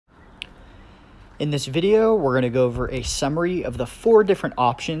In this video, we're going to go over a summary of the 4 different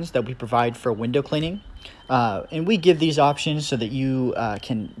options that we provide for window cleaning. And we give these options so that you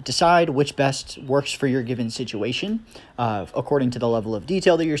can decide which best works for your given situation according to the level of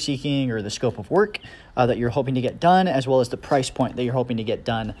detail that you're seeking or the scope of work that you're hoping to get done, as well as the price point that you're hoping to get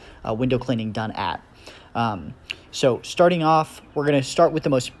done window cleaning done at. So starting off, we're going to start with the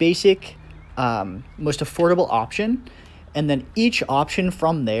most basic, most affordable option. And then each option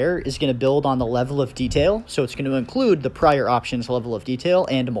from there is going to build on the level of detail. So it's going to include the prior option's level of detail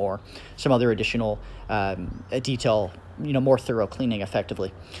and more, some other additional detail, more thorough cleaning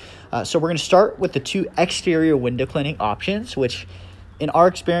effectively. So we're going to start with the 2 exterior window cleaning options, which in our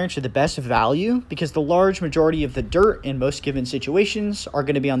experience are the best value because the large majority of the dirt in most given situations are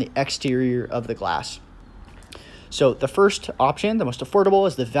going to be on the exterior of the glass. So the first option, the most affordable,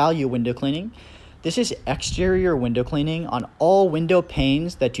 is the value window cleaning. This is exterior window cleaning on all window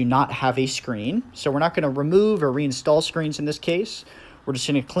panes that do not have a screen. So we're not going to remove or reinstall screens in this case. We're just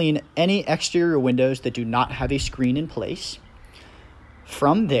going to clean any exterior windows that do not have a screen in place.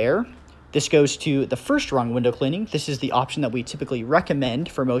 From there, this goes to the first rung window cleaning. This is the option that we typically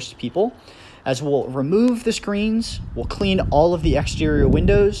recommend for most people, as we'll remove the screens, we'll clean all of the exterior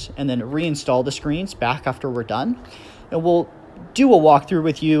windows, and then reinstall the screens back after we're done. And we'll do a walkthrough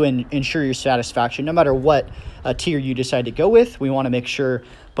with you and ensure your satisfaction. No matter what tier you decide to go with, we want to make sure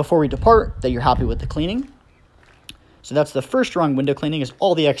before we depart that you're happy with the cleaning. So that's the first rung window cleaning, is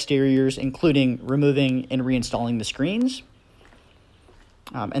all the exteriors, including removing and reinstalling the screens.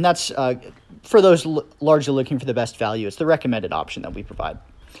 And that's for those largely looking for the best value. It's the recommended option that we provide.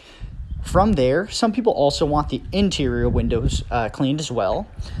 From there, some people also want the interior windows cleaned as well.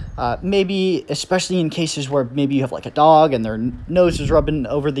 Maybe, especially in cases where maybe you have like a dog and their nose is rubbing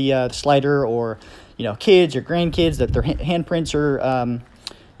over the slider, or, kids or grandkids that their handprints are,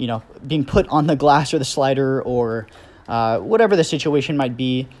 being put on the glass or the slider, or whatever the situation might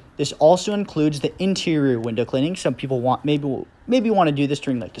be. This also includes the interior window cleaning. Some people maybe want to do this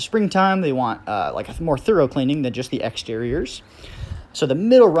during like the springtime. They want like a more thorough cleaning than just the exteriors. So the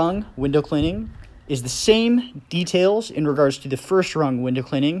middle rung window cleaning is the same details in regards to the first rung window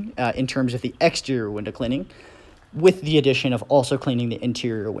cleaning in terms of the exterior window cleaning, with the addition of also cleaning the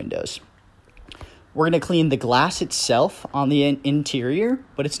interior windows. We're going to clean the glass itself on the interior,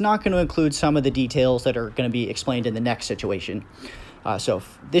 but it's not going to include some of the details that are going to be explained in the next situation. So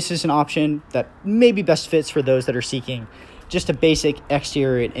this is an option that maybe best fits for those that are seeking just a basic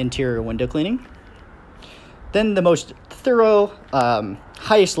exterior and interior window cleaning. Then the most thorough,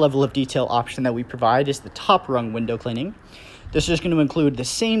 highest level of detail option that we provide is the top rung window cleaning. This is going to include the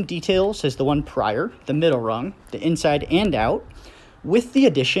same details as the one prior, the middle rung, the inside and out, with the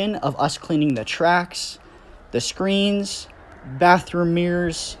addition of us cleaning the tracks, the screens, bathroom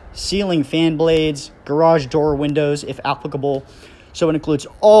mirrors, ceiling fan blades, garage door windows, if applicable. So it includes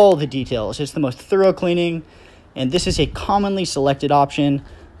all the details. It's the most thorough cleaning, and this is a commonly selected option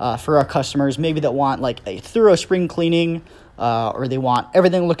for our customers, maybe that want like a thorough spring cleaning, or they want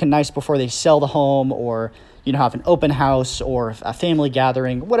everything looking nice before they sell the home, or have an open house or a family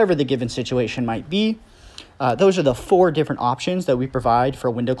gathering, whatever the given situation might be. Those are the 4 different options that we provide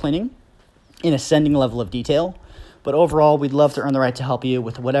for window cleaning in ascending level of detail. But overall, we'd love to earn the right to help you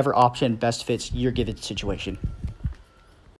with whatever option best fits your given situation.